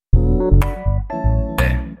Yeah,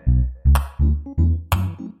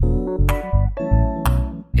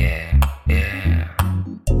 yeah.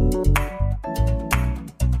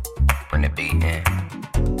 Bring the beat in.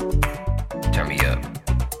 Turn me up.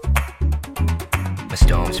 My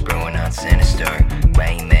storm's brewing on sinister.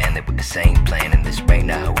 Rain man, they with the same plan. And this rain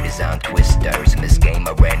I hold is on twisters. And this game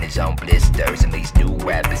I ran is on blisters. And these new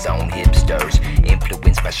rappers on hipsters.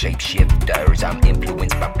 Influenced by shapeshifters. I'm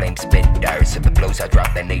influenced by flame spitters. So the blows I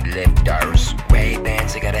drop, they need lifters. Ray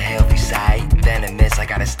bands, I got a healthy side. Venomous, I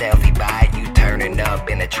got a stealthy bite. You turning up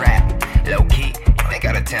in a trap. Low key, you ain't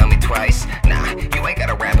gotta tell me twice. Nah, you ain't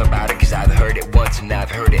gotta rap about it. Cause I've heard it once and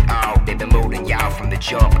I've heard it all. They've been molding y'all from the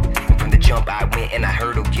jump. And from the jump I went and I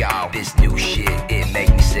hurdled y'all. This new shit, it make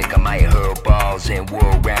me sick. I might hurl balls and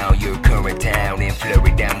whirl around your current town and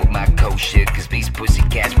flurry down with my cold shit. Cause these pussy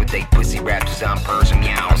cats with they pussy raps I'm Persian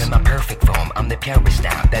meows. I'm in my perfect form, I'm the purest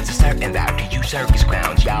now. That's a certain vow to you circus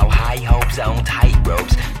clowns. Y'all high hopes on tight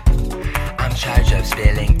ropes. I'm charged up,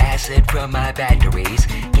 spilling acid from my batteries.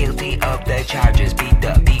 Guilty of the charges, beat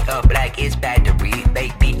up like it's battery.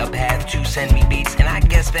 They beat up have to send me beats, and I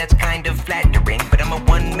guess that's kind of flattering. But I'm a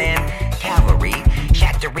one-man cavalry,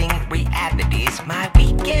 shattering realities. My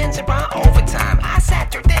weekends are on overtime. I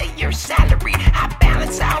Saturday your salary. I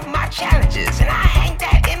balance out my challenges, and I hang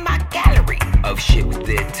that in my gallery of shit with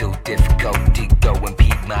it too difficult to go and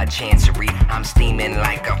peak my chancery. I'm steaming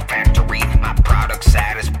like a factory. My product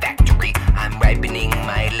satisfactory. I'm ripening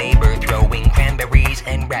my labor, throwing cranberries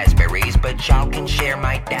and raspberries. But y'all can share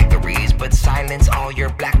my daiquiris, but silence all your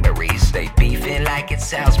blackberries. They beefing like it's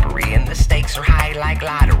Salisbury, and the stakes are high like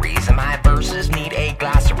lotteries. And my verses need a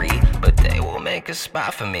glossary, but they will make a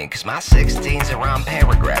spot for me. Cause my 16s are on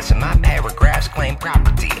paragraphs, and my paragraphs claim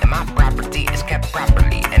property. And my property is kept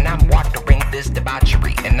properly, and I'm watering this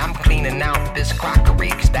debauchery. And I'm cleaning out this crockery,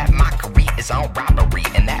 cause that mockery is on robbery.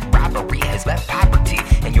 And that robbery has left poverty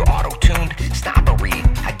in your auto-tuned snobbery.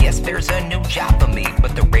 I guess there's a new job for me,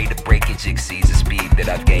 but the rate of breakage exceeds the speed that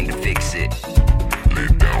I've gained to fix it. Lay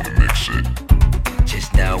down and mix it.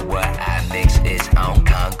 Just know what I mix is on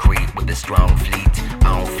concrete with a strong fleet.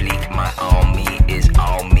 On fleek, my own me is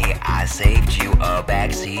on me. I saved you a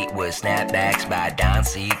backseat with snapbacks by Don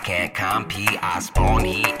C. Can't compete, I spawn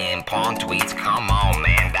heat in pawn tweets. Come on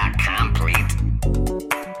man, got complete.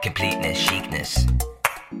 Completeness, chicness.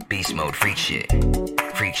 Beast mode, freak shit.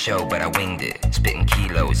 Freak show, but I winged it. Spitting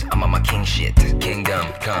kilos, I'm on my king shit. Kingdom,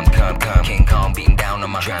 come. King Kong beating down on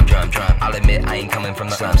my drum. I'll admit I ain't coming from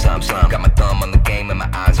the slum. Got my thumb on the game and my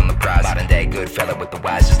eyes on the prize. Modern day good fella with the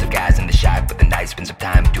wisest of guys in the shop. With the night, spend some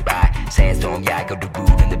time in Dubai. Sandstorm, yeah, I go to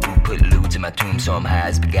boot in the boot. Put lewds in my tomb, so I'm high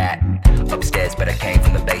as forgot. Upstairs, but I came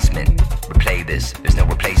from the basement. Replay this, there's no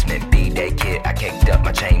replacement. B-Day kid, I caked up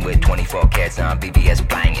my chain with 24 cats on BBS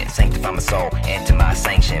playing it. Sanctify my soul, enter my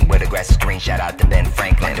sanction. Where the grass is green, shout out to Ben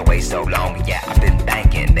Franklin. The way so long, yeah, I've been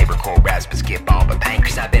thinking. They record raps, but skip all but bank.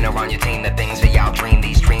 Cause I've been around your team, the things that y'all dream.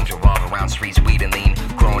 These dreams revolve around streets, weed and lean.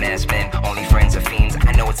 Grown ass men, only friends are fiends.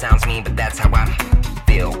 I know it sounds mean, but that's how I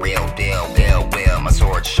feel. Real deal, ill will. My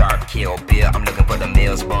sword sharp, kill Bill. I'm looking for the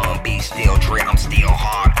mills, bomb, be still drill. I'm still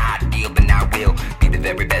hard, I deal, but I will be the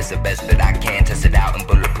very best, the best that I can. Test it out in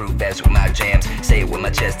bulletproof vests with my jams. Say it with my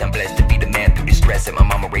chest, I'm blessed to be the man through distress. And my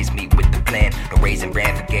mama raised me with the plan. No raisin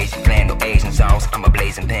bran for Gation clan, no Asian sauce. I'm a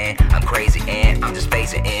blazing pan, I'm crazy and I'm just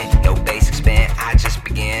phasing in. No basic span, I just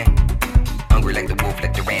begin. Hungry like the wolf,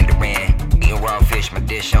 like Duran. Eating raw fish, my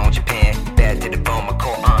dish on Japan. Bad to the bone, my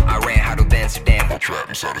core on Iran. How to then Sudan. I'll trap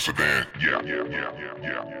inside of Sudan. Yeah.